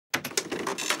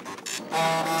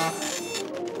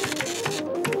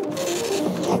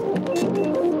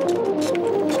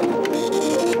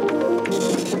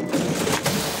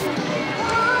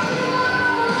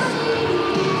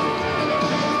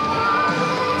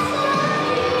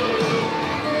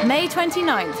May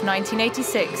 29th,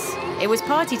 1986. It was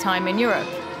party time in Europe.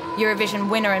 Eurovision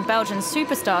winner and Belgian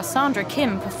superstar Sandra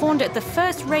Kim performed at the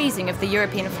first raising of the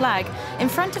European flag in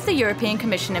front of the European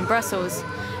Commission in Brussels.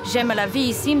 J'aime la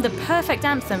vie seemed the perfect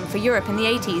anthem for Europe in the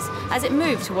 80s as it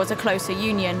moved towards a closer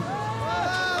union.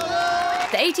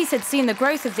 The 80s had seen the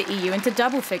growth of the EU into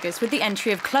double figures with the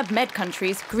entry of Club Med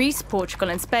countries Greece, Portugal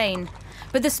and Spain.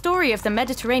 But the story of the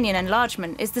Mediterranean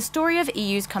enlargement is the story of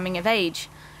EU's coming of age.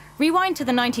 Rewind to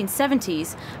the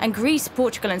 1970s, and Greece,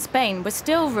 Portugal and Spain were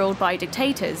still ruled by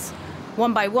dictators.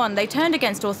 One by one, they turned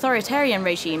against authoritarian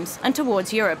regimes and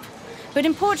towards Europe. But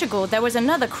in Portugal, there was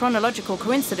another chronological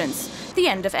coincidence, the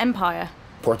end of empire.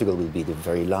 Portugal will be the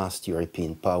very last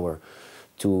European power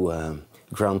to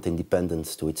grant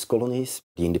independence to its colonies.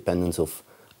 The independence of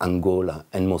Angola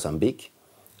and Mozambique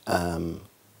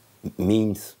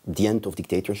means the end of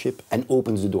dictatorship and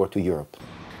opens the door to Europe.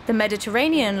 The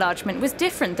Mediterranean enlargement was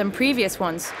different than previous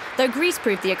ones, though Greece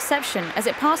proved the exception as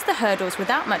it passed the hurdles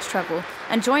without much trouble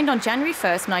and joined on January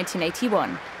 1st,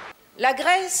 1981. La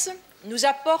Grèce nous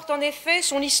apporte en effet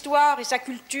son histoire et sa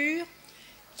culture,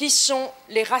 qui sont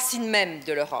les racines mêmes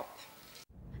de l'Europe.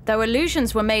 Though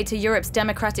allusions were made to Europe's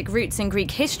democratic roots in Greek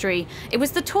history, it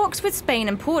was the talks with Spain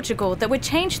and Portugal that would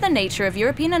change the nature of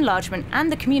European enlargement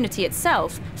and the community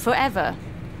itself forever.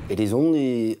 It is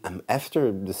only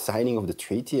after the signing of the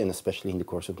treaty, and especially in the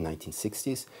course of the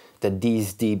 1960s, that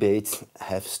these debates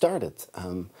have started.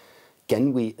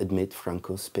 Can we admit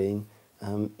Franco-Spain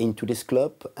into this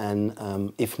club?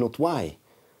 And if not, why?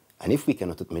 And if we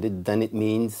cannot admit it, then it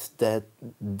means that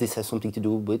this has something to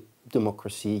do with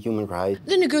democracy, human rights.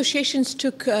 The negotiations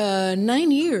took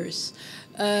 9 years.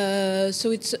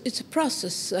 So it's a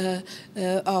process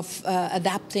of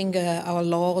adapting our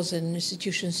laws and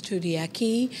institutions to the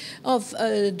acquis, of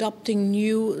adopting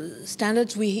new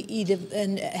standards. We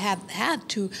have had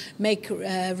to make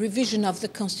a revision of the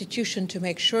constitution to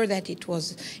make sure that it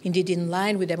was indeed in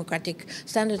line with democratic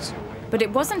standards. But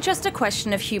it wasn't just a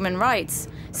question of human rights.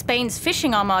 Spain's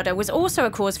fishing armada was also a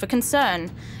cause for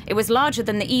concern. It was larger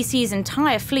than the EC's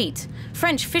entire fleet.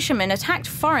 French fishermen attacked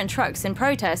foreign trucks in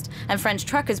protest, and French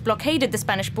truckers blockaded the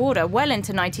Spanish border well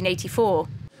into 1984.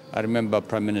 I remember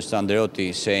Prime Minister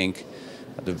Andreotti saying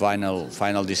at the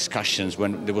final discussions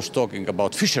when they was talking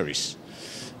about fisheries,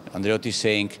 Andreotti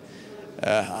saying,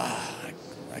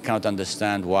 I cannot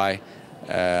understand why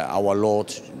our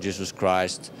Lord Jesus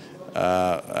Christ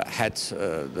had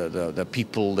the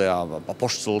people, the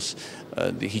apostles,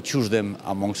 he chose them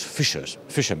amongst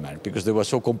fishermen, because they were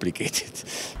so complicated.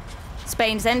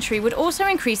 Spain's entry would also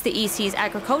increase the EC's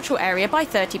agricultural area by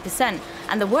 30%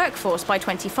 and the workforce by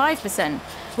 25%,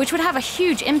 which would have a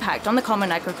huge impact on the Common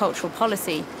Agricultural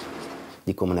Policy.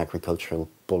 The Common Agricultural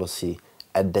Policy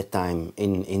at that time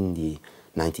in the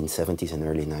 1970s and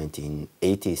early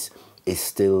 1980s is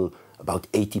still about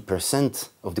 80%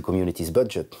 of the community's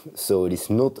budget. So it is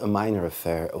not a minor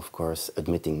affair, of course,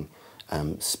 admitting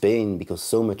Spain, because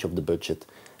so much of the budget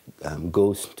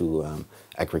goes to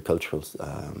agricultural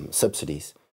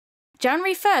subsidies.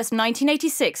 January 1st,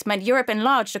 1986 meant Europe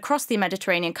enlarged across the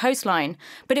Mediterranean coastline,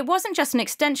 but it wasn't just an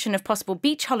extension of possible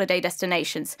beach holiday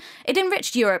destinations. It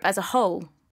enriched Europe as a whole.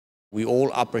 We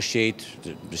all appreciate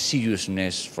the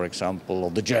seriousness, for example,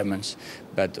 of the Germans,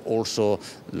 but also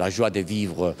la joie de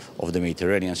vivre of the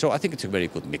Mediterranean. So I think it's a very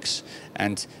good mix.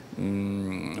 And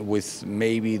with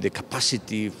maybe the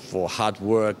capacity for hard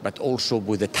work, but also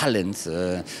with the talent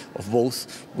of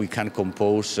both, we can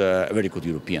compose a very good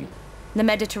European. The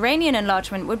Mediterranean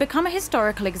enlargement would become a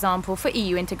historical example for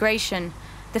EU integration.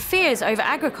 The fears over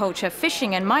agriculture,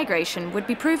 fishing and migration would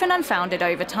be proven unfounded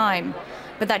over time.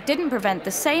 But that didn't prevent the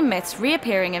same myths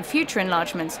reappearing in future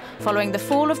enlargements following the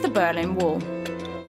fall of the Berlin Wall.